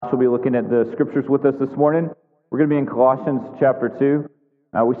We'll be looking at the scriptures with us this morning. We're going to be in Colossians chapter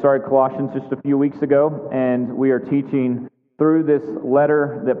 2. We started Colossians just a few weeks ago, and we are teaching through this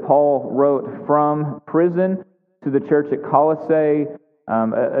letter that Paul wrote from prison to the church at Colossae,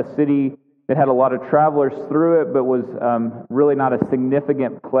 a city that had a lot of travelers through it, but was really not a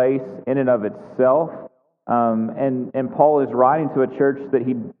significant place in and of itself. And Paul is writing to a church that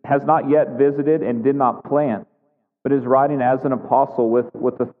he has not yet visited and did not plant, but is writing as an apostle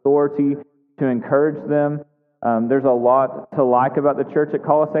with authority to encourage them. There's a lot to like about the church at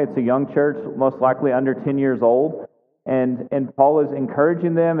Colossae. It's a young church, most likely under 10 years old. And Paul is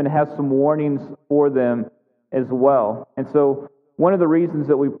encouraging them and has some warnings for them as well. And so one of the reasons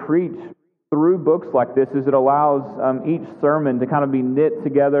that we preach through books like this is it allows each sermon to kind of be knit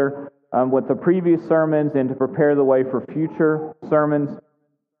together with the previous sermons and to prepare the way for future sermons.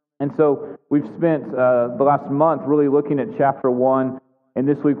 And so we've spent the last month really looking at chapter 1, and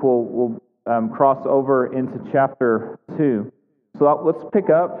this week we'll cross over into chapter 2. So let's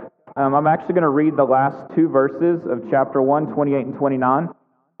pick up. I'm actually going to read the last two verses of chapter 1, 28 and 29,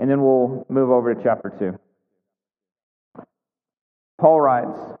 and then we'll move over to chapter 2. Paul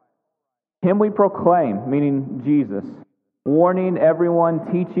writes, "Him we proclaim," meaning Jesus, "warning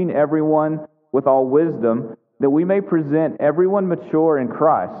everyone, teaching everyone with all wisdom, that we may present everyone mature in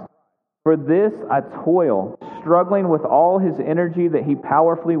Christ. For this I toil, struggling with all his energy that he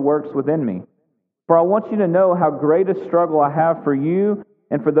powerfully works within me. For I want you to know how great a struggle I have for you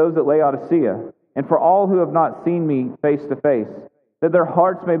and for those at Laodicea, and for all who have not seen me face to face, that their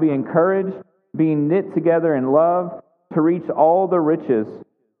hearts may be encouraged, being knit together in love, to reach all the riches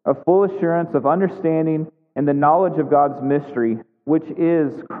of full assurance of understanding and the knowledge of God's mystery, which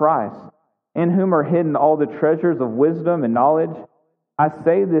is Christ, in whom are hidden all the treasures of wisdom and knowledge. I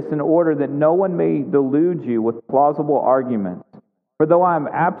say this in order that no one may delude you with plausible arguments. For though I am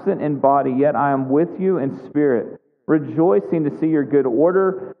absent in body, yet I am with you in spirit, rejoicing to see your good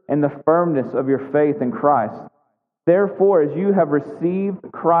order and the firmness of your faith in Christ. Therefore, as you have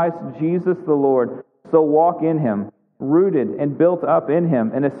received Christ Jesus the Lord, so walk in him, rooted and built up in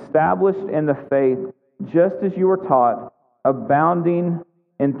him, and established in the faith, just as you were taught, abounding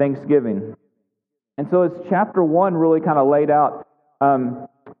in thanksgiving." And so as chapter 1 really kind of laid out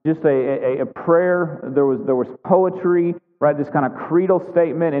just a prayer, there was poetry, right? This kind of creedal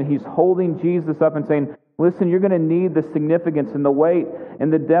statement, and he's holding Jesus up and saying, listen, you're going to need the significance and the weight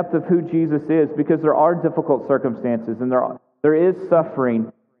and the depth of who Jesus is, because there are difficult circumstances and there is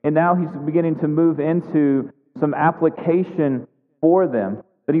suffering. And now he's beginning to move into some application for them,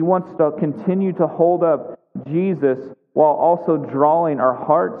 that he wants to continue to hold up Jesus while also drawing our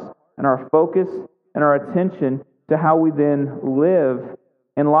hearts and our focus and our attention to how we then live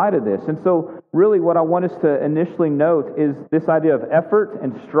in light of this. And so really what I want us to initially note is this idea of effort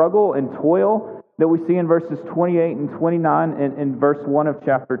and struggle and toil that we see in verses 28 and 29 and in verse 1 of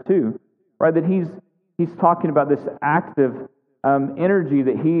chapter 2, right? That he's talking about this active energy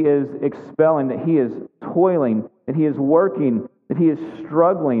that he is expelling, that he is toiling, that he is working, that he is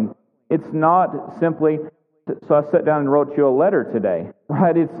struggling. It's not simply, so I sat down and wrote you a letter today,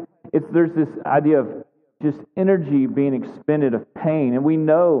 right? There's this idea of just energy being expended of pain. And we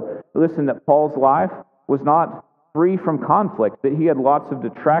know, listen, that Paul's life was not free from conflict, that he had lots of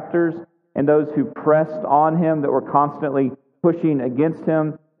detractors and those who pressed on him that were constantly pushing against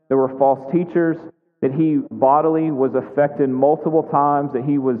him. There were false teachers, that he bodily was affected multiple times, that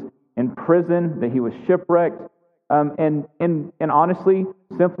he was in prison, that he was shipwrecked. And honestly,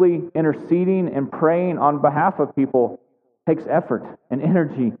 simply interceding and praying on behalf of people takes effort and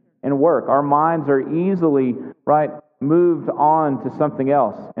energy and work. Our minds are easily, right, moved on to something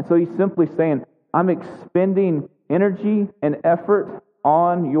else. And so he's simply saying, I'm expending energy and effort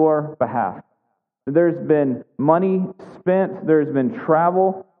on your behalf. There's been money spent, there's been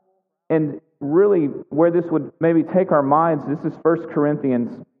travel, and really where this would maybe take our minds, this is 1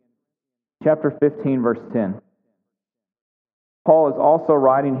 Corinthians chapter 15, verse 10. Paul is also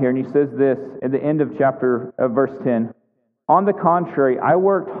writing here, and he says this at the end of verse 10. "On the contrary, I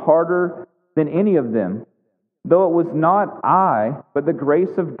worked harder than any of them, though it was not I, but the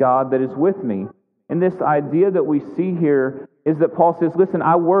grace of God that is with me." And this idea that we see here is that Paul says, listen,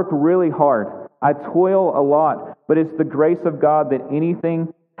 I work really hard. I toil a lot, but it's the grace of God that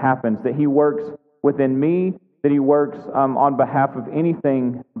anything happens, that he works within me, that he works on behalf of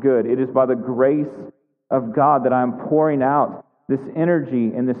anything good. It is by the grace of God that I'm pouring out this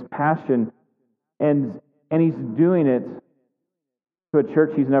energy and this passion, and he's doing it to a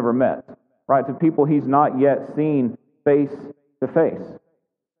church he's never met, right? To people he's not yet seen face to face.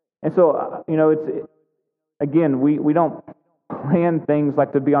 And so, it's again, we don't plan things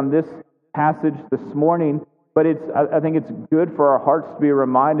like to be on this passage this morning, but I think it's good for our hearts to be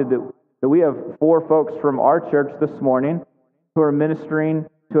reminded that we have 4 folks from our church this morning who are ministering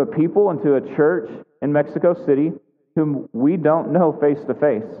to a people and to a church in Mexico City whom we don't know face to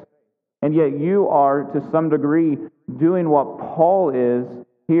face. And yet you are, to some degree, doing what Paul is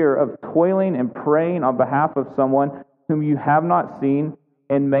here of toiling and praying on behalf of someone whom you have not seen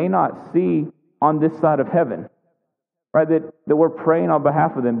and may not see on this side of heaven. Right? That we're praying on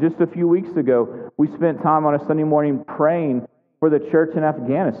behalf of them. Just a few weeks ago, we spent time on a Sunday morning praying for the church in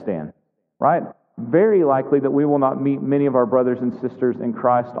Afghanistan. Right? Very likely that we will not meet many of our brothers and sisters in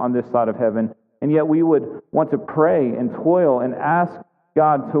Christ on this side of heaven. And yet we would want to pray and toil and ask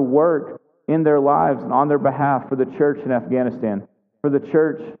God to work in their lives and on their behalf for the church in Afghanistan, for the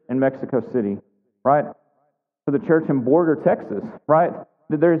church in Mexico City, right? For the church in Borger, Texas, right?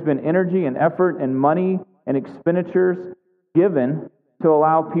 That there has been energy and effort and money and expenditures given to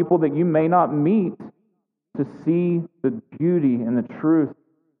allow people that you may not meet to see the beauty and the truth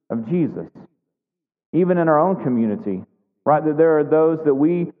of Jesus. Even in our own community, right? That there are those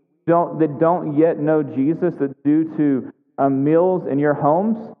that don't yet know Jesus, that due to meals in your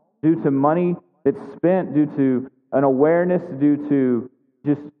homes, due to money that's spent, due to an awareness, due to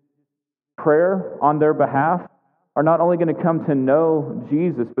just prayer on their behalf, are not only going to come to know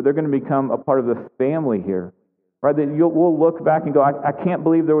Jesus, but they're going to become a part of the family here. Right? That we'll look back and go, I can't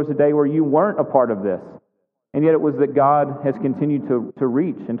believe there was a day where you weren't a part of this. And yet it was that God has continued to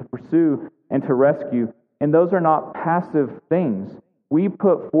reach and to pursue and to rescue. And those are not passive things. We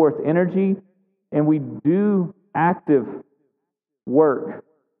put forth energy and we do active work,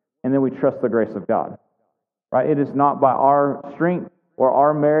 and then we trust the grace of God. Right? It is not by our strength or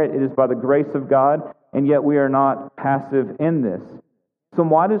our merit, it is by the grace of God, and yet we are not passive in this. So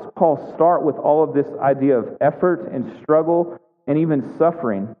why does Paul start with all of this idea of effort and struggle and even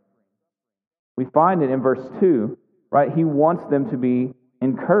suffering? We find it in verse 2, right? He wants them to be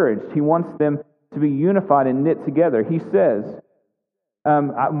encouraged. He wants them to be unified and knit together. He says,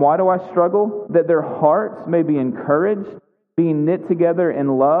 why do I struggle? That their hearts may be encouraged, being knit together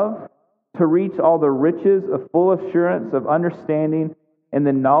in love, to reach all the riches of full assurance of understanding and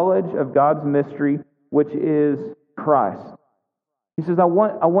the knowledge of God's mystery, which is Christ. He says, I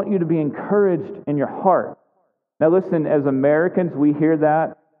want you to be encouraged in your heart. Now listen, as Americans, we hear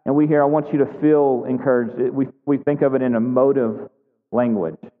that, and we hear, I want you to feel encouraged. We think of it in emotive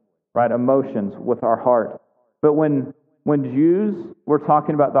language, right? Emotions with our heart. But when Jews were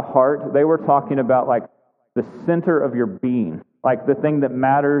talking about the heart, they were talking about like the center of your being, like the thing that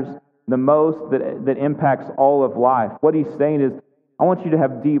matters the most, that impacts all of life. What he's saying is, I want you to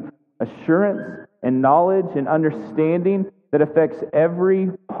have deep assurance and knowledge and understanding that affects every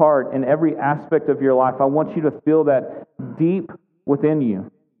part and every aspect of your life. I want you to feel that deep within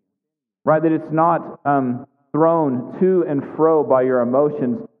you, right? That it's not thrown to and fro by your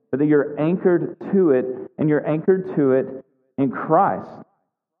emotions, but that you're anchored to it, and you're anchored to it in Christ.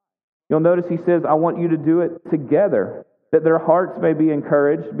 You'll notice he says, I want you to do it together, that their hearts may be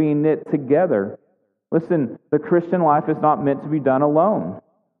encouraged, being knit together. Listen, the Christian life is not meant to be done alone.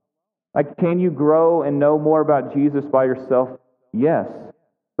 Like, can you grow and know more about Jesus by yourself? Yes.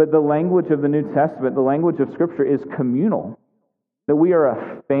 But the language of the New Testament, the language of Scripture is communal. That we are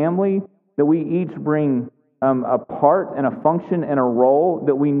a family, that we each bring a part and a function and a role,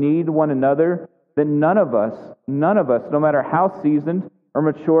 that we need one another, that none of us, no matter how seasoned or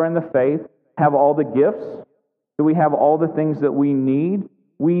mature in the faith, have all the gifts, that we have all the things that we need.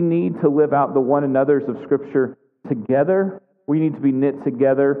 We need to live out the one another's of Scripture together. We need to be knit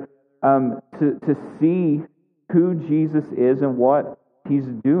together to see who Jesus is and what He's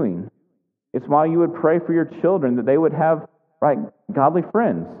doing. It's why you would pray for your children, that they would have, right, godly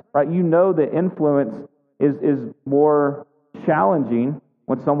friends. Right? You know the influence is more challenging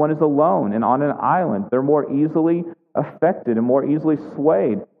when someone is alone and on an island. They're more easily affected and more easily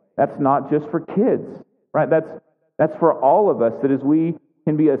swayed. That's not just for kids. Right? That's for all of us, that as we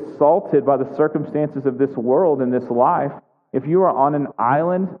can be assaulted by the circumstances of this world and this life, if you are on an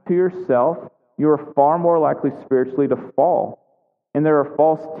island to yourself, you are far more likely spiritually to fall. And there are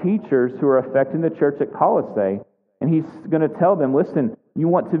false teachers who are affecting the church at Colossae. And he's going to tell them, listen, you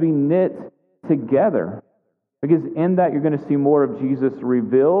want to be knit together. Because in that you're going to see more of Jesus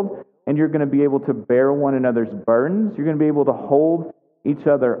revealed, and you're going to be able to bear one another's burdens. You're going to be able to hold each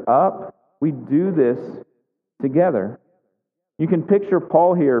other up. We do this together. You can picture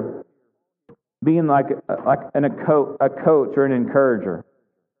Paul here being like a coach or an encourager,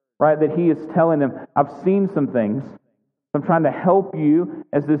 right? That he is telling them, I've seen some things. I'm trying to help you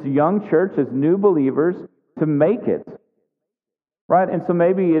as this young church, as new believers, to make it. right? And so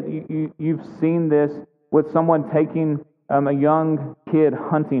maybe you've seen this with someone taking a young kid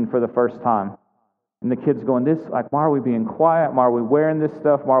hunting for the first time. And the kid's going, why are we being quiet? Why are we wearing this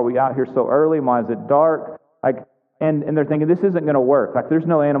stuff? Why are we out here so early? Why is it dark? And they're thinking, this isn't going to work. There's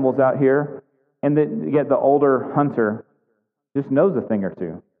no animals out here. And yet the older hunter just knows a thing or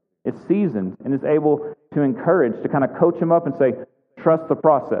two. It's seasoned and is able to encourage, to kind of coach him up and say, trust the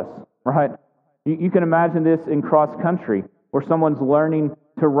process, right? You can imagine this in cross country where someone's learning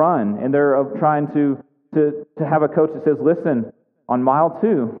to run and they're trying to have a coach that says, listen, on mile 2,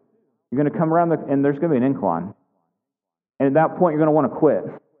 you're going to come around and there's going to be an incline. And at that point, you're going to want to quit.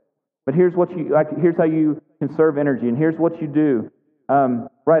 But here's how you conserve energy, and here's what you do.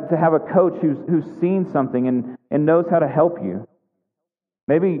 Right, to have a coach who's seen something and knows how to help you.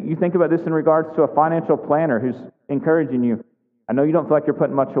 Maybe you think about this in regards to a financial planner who's encouraging you. I know you don't feel like you're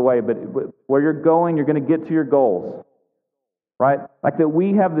putting much away, but where you're going, you're going to get to your goals. Right? That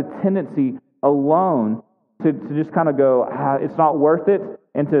we have the tendency alone to just kind of go, it's not worth it,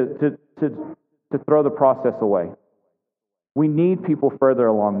 and to throw the process away. We need people further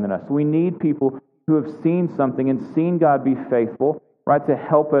along than us. We need people who have seen something and seen God be faithful, right, to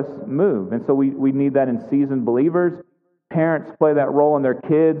help us move. And so we need that in seasoned believers. Parents play that role in their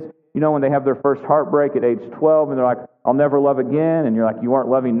kids. When they have their first heartbreak at age 12 and they're like, I'll never love again. And you're like, you aren't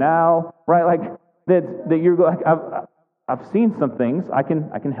loving now, right? That you're like, I've seen some things. I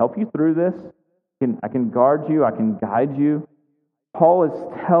can help you through this. I can guard you. I can guide you. Paul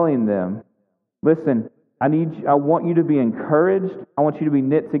is telling them, listen, I want you to be encouraged. I want you to be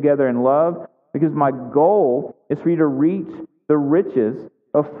knit together in love, because my goal is for you to reach the riches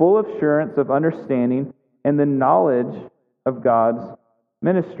of full assurance of understanding and the knowledge of God's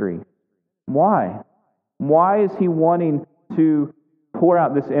ministry. Why? Why is he wanting to pour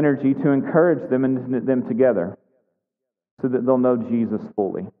out this energy to encourage them and knit them together? So that they'll know Jesus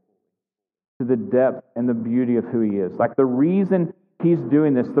fully, to the depth and the beauty of who he is. The reason he's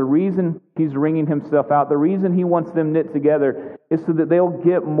doing this, the reason he's wringing himself out, the reason he wants them knit together is so that they'll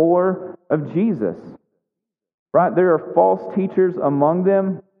get more of Jesus. Right? There are false teachers among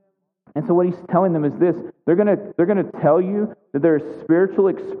them. And so what he's telling them is this: they're going to tell you that there is spiritual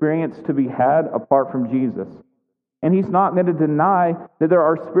experience to be had apart from Jesus. And he's not going to deny that there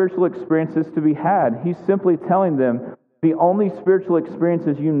are spiritual experiences to be had. He's simply telling them the only spiritual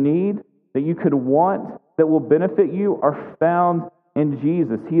experiences you need, that you could want, that will benefit you, are found in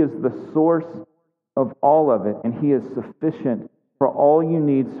Jesus. He is the source of all of it, and he is sufficient for all you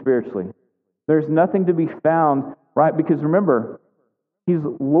need spiritually. There's nothing to be found, right? Because remember, he's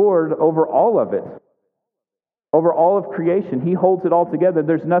Lord over all of it, over all of creation. He holds it all together.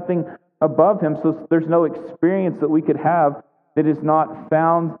 There's nothing above him, so there's no experience that we could have that is not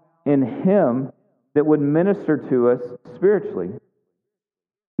found in him that would minister to us spiritually.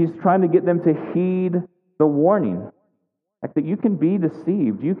 He's trying to get them to heed the warning, that you can be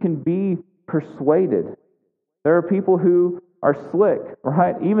deceived, you can be persuaded. There are people who are slick,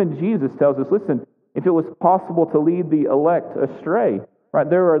 right? Even Jesus tells us, listen, if it was possible to lead the elect astray, right?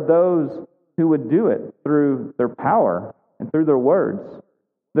 There are those who would do it through their power and through their words.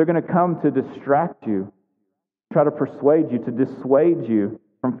 They're going to come to distract you, try to persuade you, to dissuade you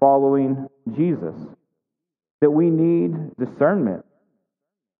from following Jesus. That we need discernment.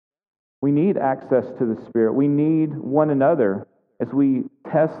 We need access to the Spirit. We need one another as we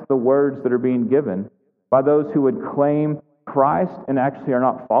test the words that are being given by those who would claim Christ and actually are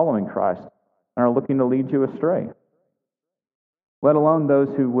not following Christ and are looking to lead you astray. Let alone those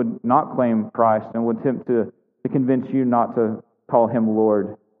who would not claim Christ and would attempt to convince you not to call him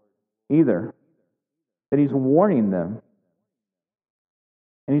Lord either. That he's warning them.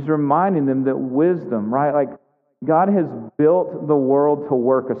 And he's reminding them that wisdom, right? God has built the world to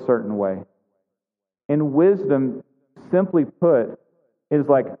work a certain way. And wisdom, simply put, is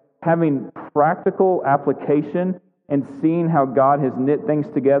having practical application and seeing how God has knit things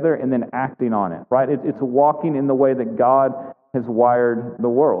together and then acting on it, right? It's walking in the way that God has wired the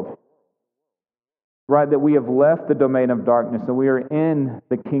world, right? That we have left the domain of darkness and we are in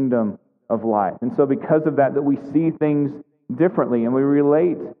the kingdom of light. And so because of that we see things differently and we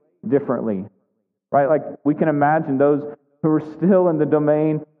relate differently, right? We can imagine those who are still in the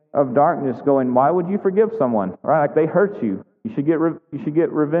domain of darkness going, why would you forgive someone, right? They hurt you. You should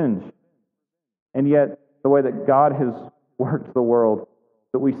get revenge. And yet, the way that God has worked the world,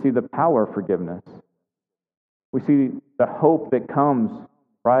 that we see the power of forgiveness. We see the hope that comes,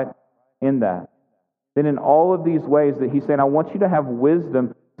 right, in that. Then in all of these ways that he's saying, I want you to have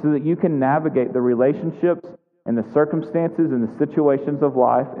wisdom so that you can navigate the relationships and the circumstances and the situations of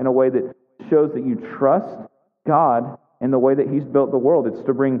life in a way that shows that you trust God in the way that He's built the world. It's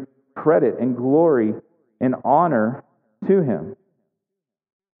to bring credit and glory and honor to Him.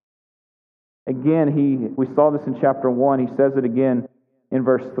 Again, we saw this in chapter 1. He says it again in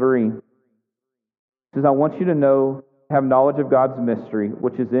verse 3. He says, I want you to know, have knowledge of God's mystery,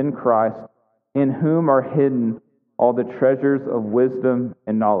 which is in Christ, in whom are hidden all the treasures of wisdom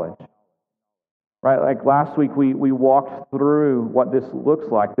and knowledge. Right? Like last week, we walked through what this looks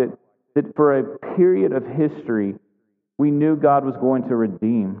like, that for a period of history, we knew God was going to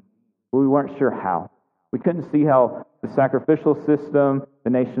redeem, but we weren't sure how. We couldn't see how the sacrificial system, the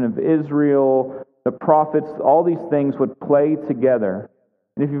nation of Israel, the prophets, all these things would play together.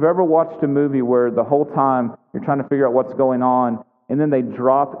 And if you've ever watched a movie where the whole time you're trying to figure out what's going on, and then they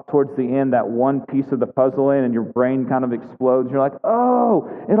drop towards the end that one piece of the puzzle in, and your brain kind of explodes, you're like, oh,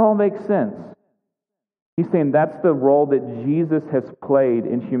 it all makes sense. He's saying that's the role that Jesus has played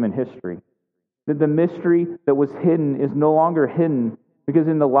in human history. That the mystery that was hidden is no longer hidden, because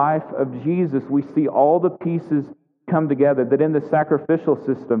in the life of Jesus, we see all the pieces come together. That in the sacrificial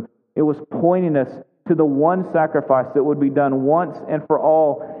system, it was pointing us to the one sacrifice that would be done once and for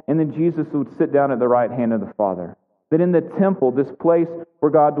all, and then Jesus would sit down at the right hand of the Father. That in the temple, this place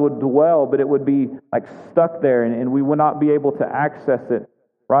where God would dwell, but it would be like stuck there, and we would not be able to access it,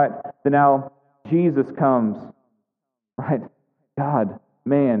 right? That now Jesus comes, right? God,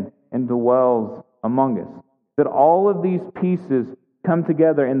 man, and dwells among us. That all of these pieces come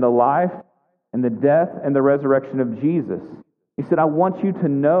together in the life and the death and the resurrection of Jesus. He said, I want you to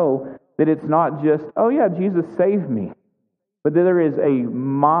know that it's not just, oh yeah, Jesus saved me, but that there is a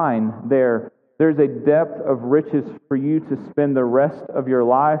mine there. There's a depth of riches for you to spend the rest of your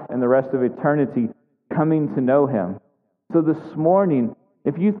life and the rest of eternity coming to know Him. So this morning,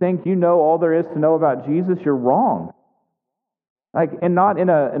 if you think you know all there is to know about Jesus, you're wrong. And not in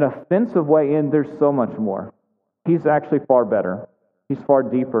an offensive way, and there's so much more. He's actually far better. He's far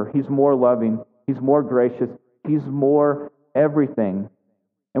deeper. He's more loving. He's more gracious. He's more everything.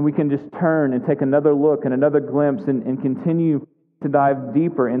 And we can just turn and take another look and another glimpse and continue to dive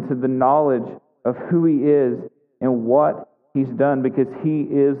deeper into the knowledge of who He is and what He's done, because He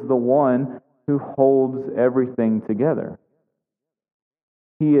is the one who holds everything together.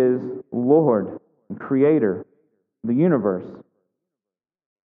 He is Lord and Creator of the universe.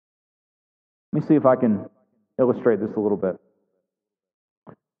 Let me see if I can illustrate this a little bit.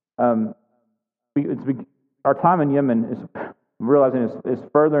 Our time in Yemen is realizing is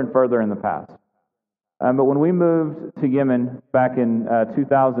further and further in the past. But when we moved to Yemen back in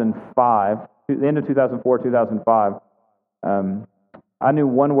 2005, the end of 2004, 2005, I knew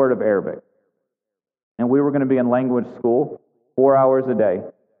one word of Arabic. And we were going to be in language school 4 hours a day.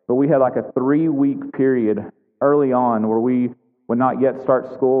 But we had like a 3-week period early on where we would not yet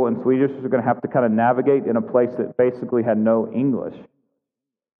start school, and so we just were going to have to kind of navigate in a place that basically had no English.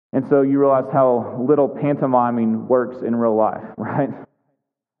 And so you realize how little pantomiming works in real life, right?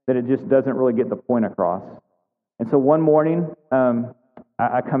 That it just doesn't really get the point across. And so one morning,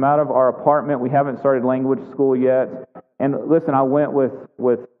 I come out of our apartment. We haven't started language school yet. And listen, I went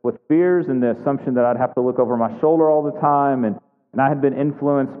with fears and the assumption that I'd have to look over my shoulder all the time. And I had been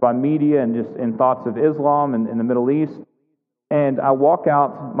influenced by media and just in thoughts of Islam and in the Middle East. And I walk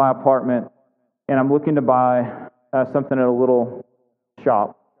out my apartment, and I'm looking to buy something at a little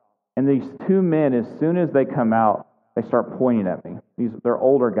shop. And these two men, as soon as they come out, they start pointing at me. They're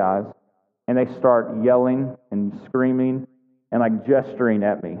older guys, and they start yelling and screaming and like gesturing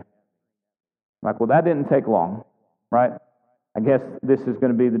at me. I'm like, well, that didn't take long, right? I guess this is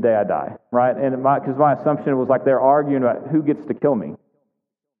going to be the day I die, right? And because my assumption was like they're arguing about who gets to kill me.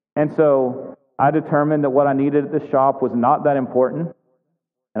 And so I determined that what I needed at the shop was not that important,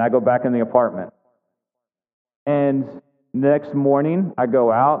 and I go back in the apartment. And next morning, I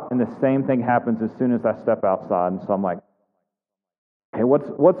go out, and the same thing happens as soon as I step outside. And so I'm like, okay,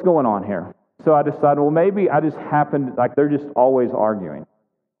 what's going on here? So I decided, well, maybe I just happened, like they're just always arguing.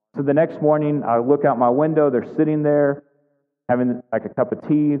 So the next morning, I look out my window, they're sitting there, having like a cup of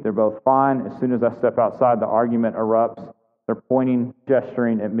tea, they're both fine. As soon as I step outside, the argument erupts. They're pointing,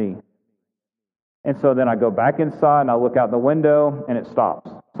 gesturing at me. And so then I go back inside, and I look out the window, and it stops.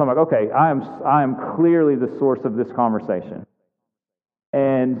 So I'm like, okay, I am clearly the source of this conversation.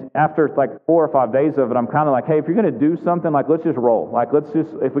 And after like 4 or 5 days of it, I'm kind of like, hey, if you're going to do something, like let's just roll. Like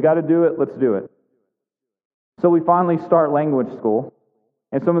if we got to do it, let's do it. So we finally start language school.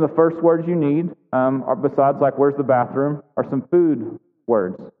 And some of the first words you need, are besides like where's the bathroom, are some food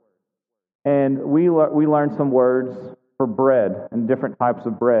words. And we learned some words for bread and different types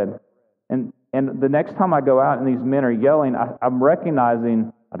of bread. And the next time I go out and these men are yelling, I'm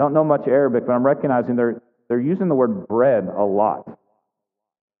recognizing, I don't know much Arabic, but I'm recognizing they're they're using the word bread a lot.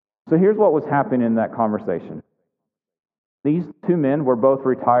 So here's what was happening in that conversation. These two men were both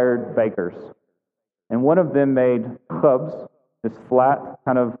retired bakers. And one of them made khubz, this flat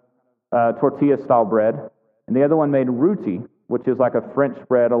kind of tortilla-style bread. And the other one made roti, which is like a French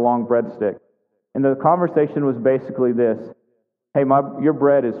bread, a long breadstick. And the conversation was basically this: hey, your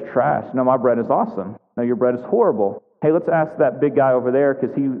bread is trash. No, my bread is awesome. No, your bread is horrible. Hey, let's ask that big guy over there,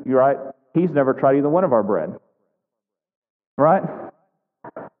 because you're right, he's never tried either one of our bread. Right?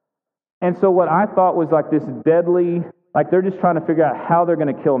 And so what I thought was like this deadly, like they're just trying to figure out how they're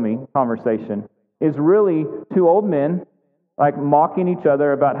going to kill me conversation, is really two old men like mocking each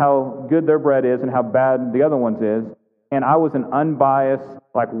other about how good their bread is and how bad the other one's is. And I was an unbiased,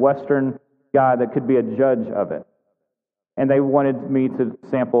 like Western guy that could be a judge of it. And they wanted me to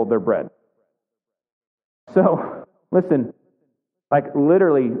sample their bread. So, listen, like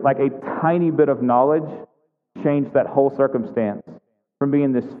literally, like a tiny bit of knowledge changed that whole circumstance from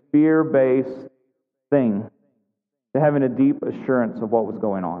being this fear-based thing to having a deep assurance of what was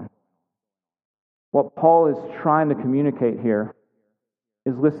going on. What Paul is trying to communicate here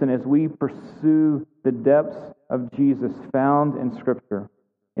is, listen, as we pursue the depths of Jesus found in Scripture,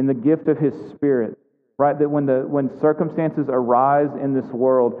 in the gift of His Spirit, right, that when circumstances arise in this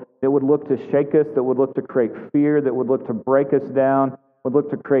world that would look to shake us, that would look to create fear, that would look to break us down, would look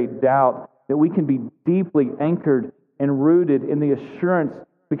to create doubt, that we can be deeply anchored and rooted in the assurance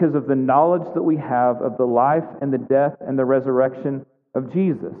because of the knowledge that we have of the life and the death and the resurrection of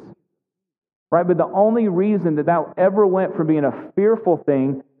Jesus. Right? But the only reason that ever went from being a fearful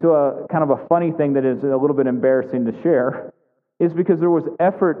thing to a kind of a funny thing that is a little bit embarrassing to share is because there was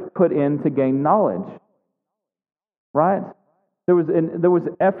effort put in to gain knowledge. Right? There was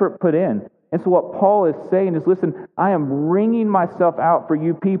effort put in. And so what Paul is saying is, listen, I am wringing myself out for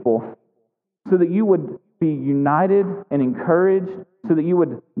you people so that you would be united and encouraged, so that you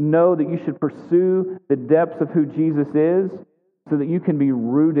would know that you should pursue the depths of who Jesus is, so that you can be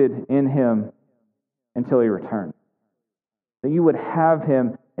rooted in Him until He returns. That you would have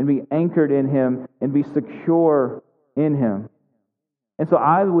Him and be anchored in Him and be secure in Him. And so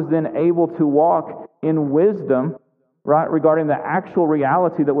I was then able to walk in wisdom, right, regarding the actual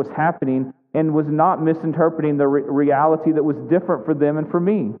reality that was happening, and was not misinterpreting the reality that was different for them and for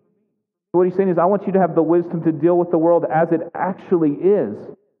me. So what he's saying is, I want you to have the wisdom to deal with the world as it actually is,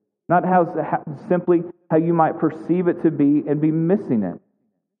 not simply how you might perceive it to be and be missing it.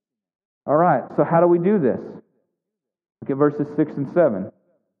 All right, so how do we do this? Look at verses 6 and 7.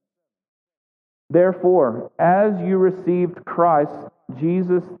 Therefore, as you received Christ,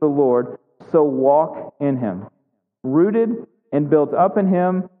 Jesus the Lord, so walk in Him, rooted and built up in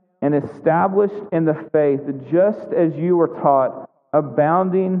Him, and established in the faith, just as you were taught,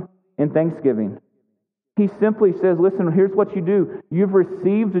 abounding in thanksgiving. He simply says, listen, here's what you do. You've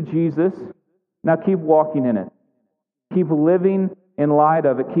received Jesus, now keep walking in it. Keep living in light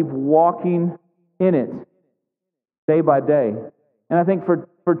of it. Keep walking in it day by day. And I think for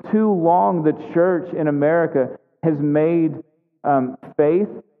too long, the church in America has made faith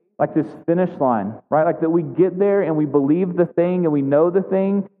like this finish line, right? Like that we get there and we believe the thing and we know the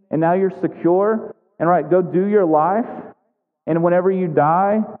thing, and now you're secure, and right, go do your life, and whenever you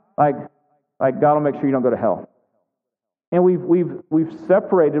die, like God will make sure you don't go to hell. And we've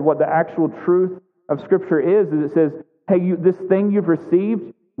separated what the actual truth of Scripture is it says, hey, this thing you've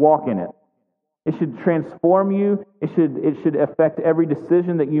received, walk in it. It should transform you. It should affect every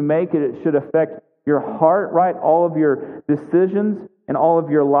decision that you make. It should affect your heart, right? All of your decisions and all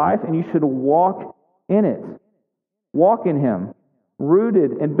of your life, and you should walk in it. Walk in Him,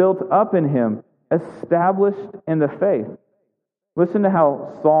 rooted and built up in Him, established in the faith. Listen to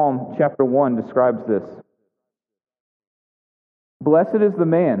how Psalm chapter 1 describes this. Blessed is the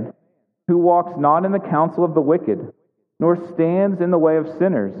man who walks not in the counsel of the wicked, nor stands in the way of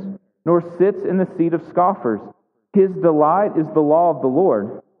sinners, nor sits in the seat of scoffers. His delight is the law of the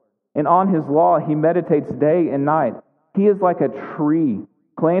Lord, and on His law he meditates day and night. He is like a tree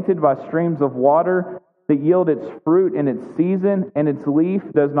planted by streams of water that yield its fruit in its season, and its leaf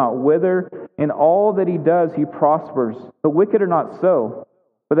does not wither. In all that he does, he prospers. The wicked are not so,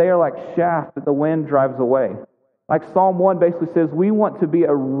 but they are like chaff that the wind drives away. Like Psalm 1 basically says, we want to be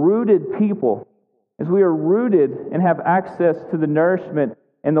a rooted people. As we are rooted and have access to the nourishment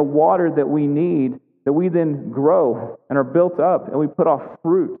and the water that we need, that we then grow and are built up and we put off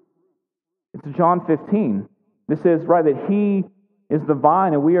fruit. It's John 15. This says, right, that He is the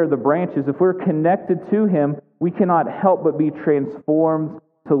vine and we are the branches. If we're connected to Him, we cannot help but be transformed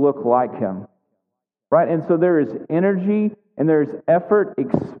to look like Him. Right? And so there is energy and there is effort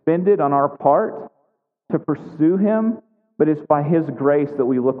expended on our part to pursue Him, but it's by His grace that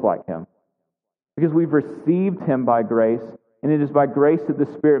we look like Him. Because we've received Him by grace, and it is by grace that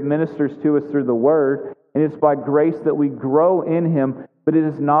the Spirit ministers to us through the Word, and it's by grace that we grow in Him, but it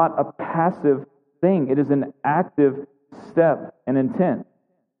is not a passive thing. It is an active step and intent.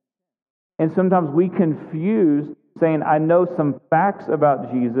 And sometimes we confuse saying, I know some facts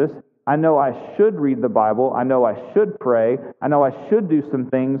about Jesus, I know I should read the Bible, I know I should pray, I know I should do some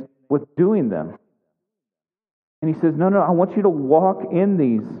things, with doing them. And He says, no, I want you to walk in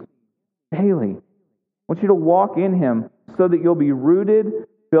these daily. I want you to walk in Him so that you'll be rooted,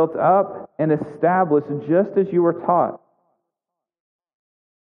 built up, and established just as you were taught.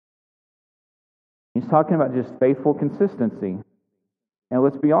 He's talking about just faithful consistency. And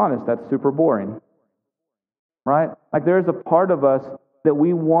let's be honest, that's super boring. Right? Like there's a part of us that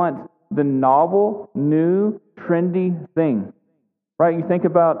we want the novel, new, trendy thing. Right? You think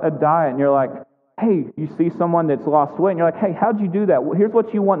about a diet and you're like, hey, you see someone that's lost weight and you're like, hey, how'd you do that? Well, here's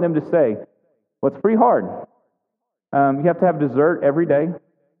what you want them to say. Well, it's pretty hard. You have to have dessert every day.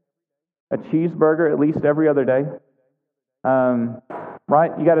 A cheeseburger at least every other day.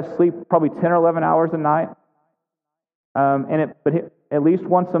 Right? You got to sleep probably 10 or 11 hours a night. But at least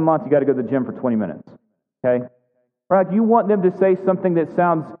once a month, you got to go to the gym for 20 minutes. Okay? Right? You want them to say something that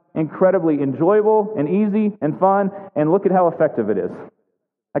sounds incredibly enjoyable and easy and fun, and look at how effective it is.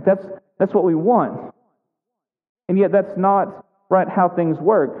 Like that's what we want. And yet that's not right how things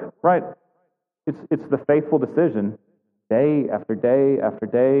work. Right? It's the faithful decision, day after day after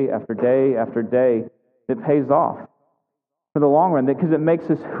day after day after day, that pays off for the long run, because it makes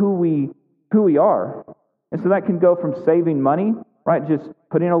us who we are. And so that can go from saving money, right? Just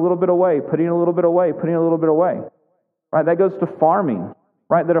putting a little bit away, putting a little bit away, putting a little bit away. Right? That goes to farming,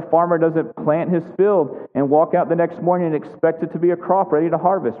 right? That a farmer doesn't plant his field and walk out the next morning and expect it to be a crop ready to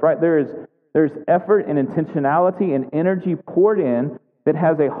harvest, right? There's effort and intentionality and energy poured in that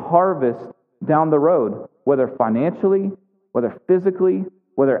has a harvest down the road, whether financially, whether physically,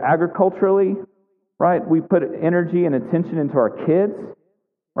 whether agriculturally, right? We put energy and attention into our kids,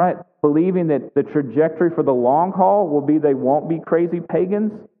 right? Believing that the trajectory for the long haul will be they won't be crazy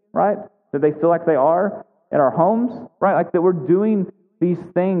pagans, right? That they feel like they are in our homes, right? Like that we're doing these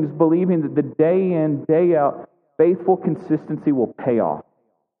things believing that the day in, day out, faithful consistency will pay off.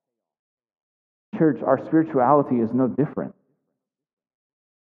 Church, our spirituality is no different.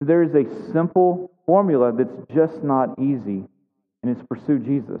 There is a simple formula that's just not easy, and it's pursue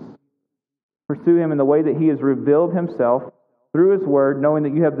Jesus. Pursue Him in the way that He has revealed Himself through His Word, knowing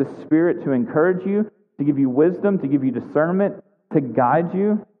that you have the Spirit to encourage you, to give you wisdom, to give you discernment, to guide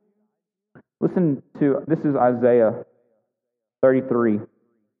you. Listen to, this is Isaiah 33,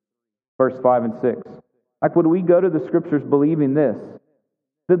 verse 5 and 6. Like, would we go to the Scriptures believing this?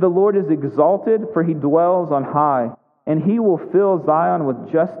 That the Lord is exalted, for He dwells on high, and He will fill Zion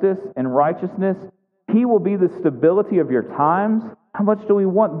with justice and righteousness. He will be the stability of your times. How much do we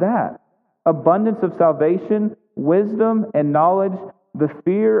want that? Abundance of salvation, wisdom, and knowledge. The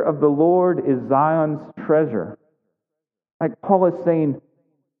fear of the Lord is Zion's treasure. Like Paul is saying,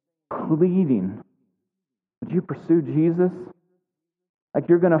 pleading, would you pursue Jesus? Like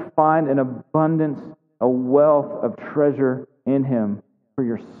you're going to find an abundance, a wealth of treasure in Him for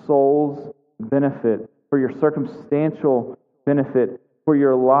your soul's benefit, for your circumstantial benefit, for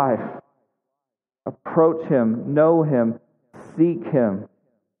your life. Approach Him, know Him, seek Him.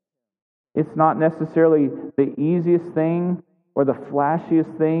 It's not necessarily the easiest thing or the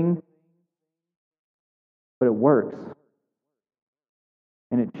flashiest thing, but it works.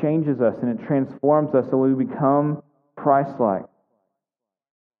 And it changes us and it transforms us and we become Christ-like.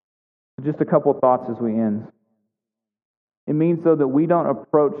 Just a couple thoughts as we end. It means, though, that we don't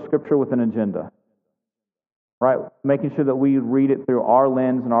approach Scripture with an agenda. Right? Making sure that we read it through our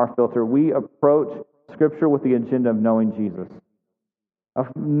lens and our filter. We approach Scripture with the agenda of knowing Jesus. Of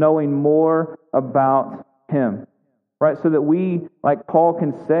knowing more about Him. Right? So that we, like Paul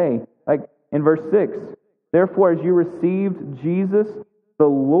can say, like in verse 6, therefore, as you received Jesus, the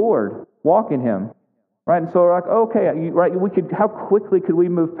Lord, walk in Him. Right? And so we're like, okay, right, how quickly could we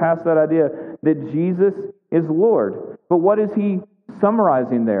move past that idea that Jesus is Lord? But what is He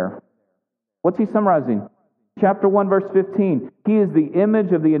summarizing there? What's He summarizing? Chapter 1, verse 15. He is the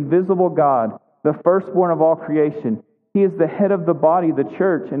image of the invisible God, the firstborn of all creation. He is the head of the body, the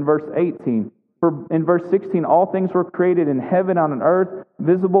church, in verse 18. In verse 16, all things were created in heaven and on earth,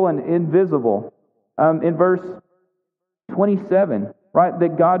 visible and invisible. In verse 27, right,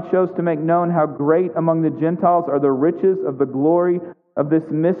 that God chose to make known how great among the Gentiles are the riches of the glory of this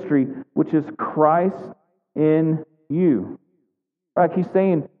mystery, which is Christ in you. Right, He's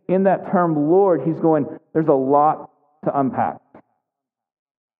saying in that term Lord, he's going, there's a lot to unpack.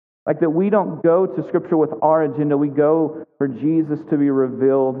 Like that we don't go to Scripture with our agenda. We go for Jesus to be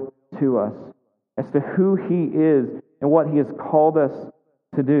revealed to us as to who he is and what he has called us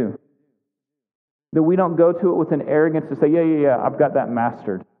to do. That we don't go to it with an arrogance to say, yeah, I've got that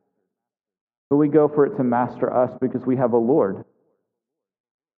mastered. But we go for it to master us because we have a Lord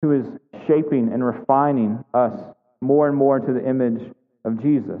who is shaping and refining us more and more into the image of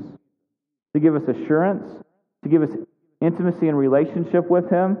Jesus. To give us assurance, to give us intimacy and relationship with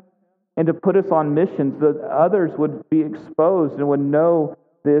him, and to put us on missions that others would be exposed and would know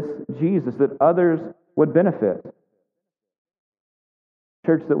this Jesus, that others would benefit.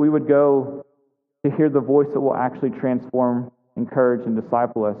 Church, that we would go to hear the voice that will actually transform, encourage, and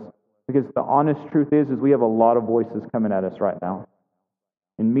disciple us. Because the honest truth is we have a lot of voices coming at us right now.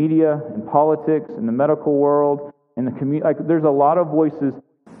 In media, in politics, in the medical world, in the community, there's a lot of voices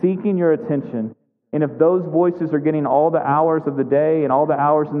seeking your attention. And if those voices are getting all the hours of the day and all the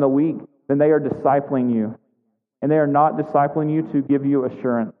hours in the week, then they are discipling you. And they are not discipling you to give you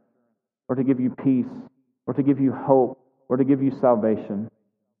assurance, or to give you peace, or to give you hope, or to give you salvation.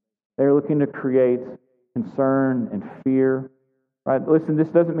 They're looking to create concern and fear. Right? Listen, this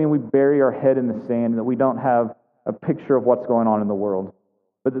doesn't mean we bury our head in the sand and that we don't have a picture of what's going on in the world.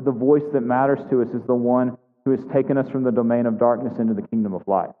 But that the voice that matters to us is the one who has taken us from the domain of darkness into the kingdom of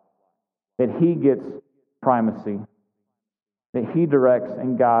light. That he gets primacy. That he directs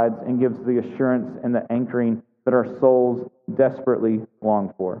and guides and gives the assurance and the anchoring that our souls desperately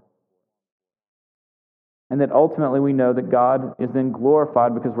long for. And that ultimately we know that God is then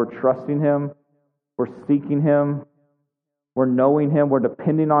glorified because we're trusting him, we're seeking him, we're knowing him, we're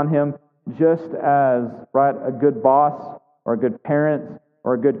depending on him, just as a good boss or a good parent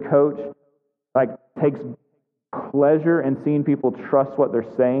or a good coach takes pleasure in seeing people trust what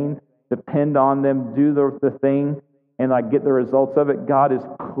they're saying, depend on them, do the thing, and get the results of it. God is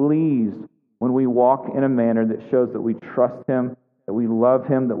pleased when we walk in a manner that shows that we trust him, that we love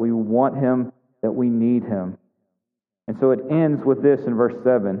him, that we want him, that we need him. And so it ends with this in verse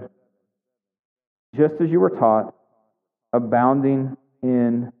 7. Just as you were taught, abounding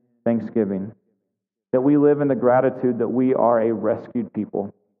in thanksgiving. That we live in the gratitude that we are a rescued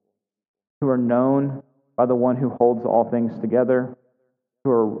people who are known by the one who holds all things together, who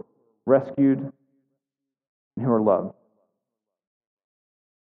are rescued, and who are loved.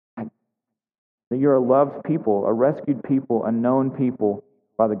 That you're a loved people, a rescued people, a known people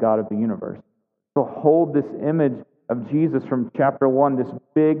by the God of the universe. So hold this image of Jesus from chapter 1, this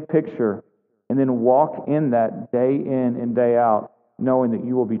big picture, and then walk in that day in and day out, knowing that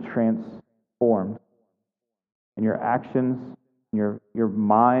you will be transformed. In your actions, in your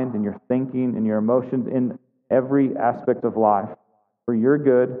mind, and your thinking, and your emotions, in every aspect of life, for your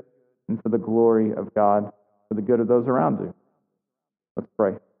good and for the glory of God, for the good of those around you. Let's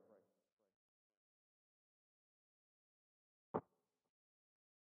pray.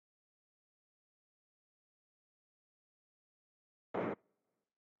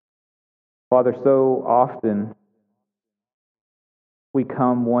 Father, so often we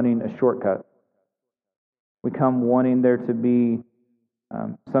come wanting a shortcut. We come wanting there to be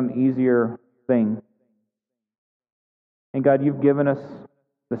some easier thing. And God, you've given us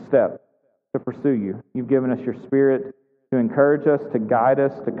the step to pursue you. You've given us your Spirit to encourage us, to guide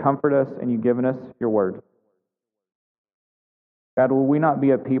us, to comfort us, and you've given us your word. God, will we not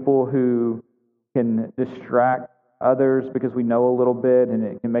be a people who can distract others because we know a little bit and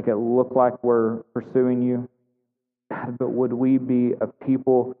it can make it look like we're pursuing you? God, but would we be a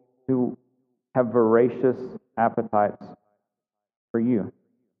people who have voracious appetites for you,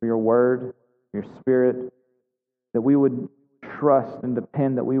 for your word, your Spirit, that we would trust and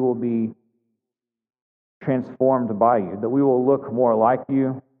depend that we will be transformed by you, that we will look more like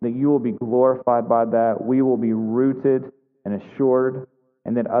you, that you will be glorified by that, we will be rooted and assured,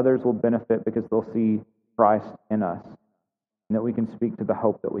 and that others will benefit because they'll see Christ in us, and that we can speak to the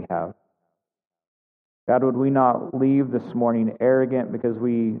hope that we have. God, would we not leave this morning arrogant because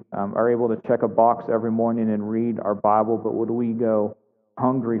we are able to check a box every morning and read our Bible, but would we go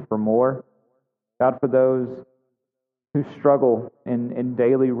hungry for more? God, for those who struggle in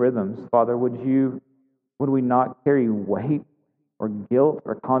daily rhythms, Father, would we not carry weight or guilt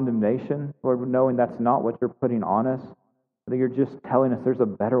or condemnation, Lord, knowing that's not what you're putting on us, that you're just telling us there's a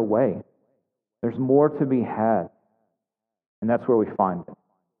better way. There's more to be had, and that's where we find it.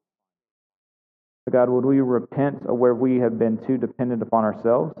 So God, would we repent of where we have been too dependent upon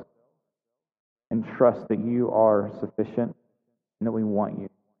ourselves and trust that you are sufficient and that we want you.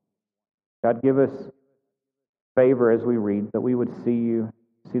 God, give us favor as we read, that we would see you,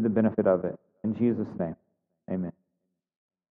 see the benefit of it. In Jesus' name, amen.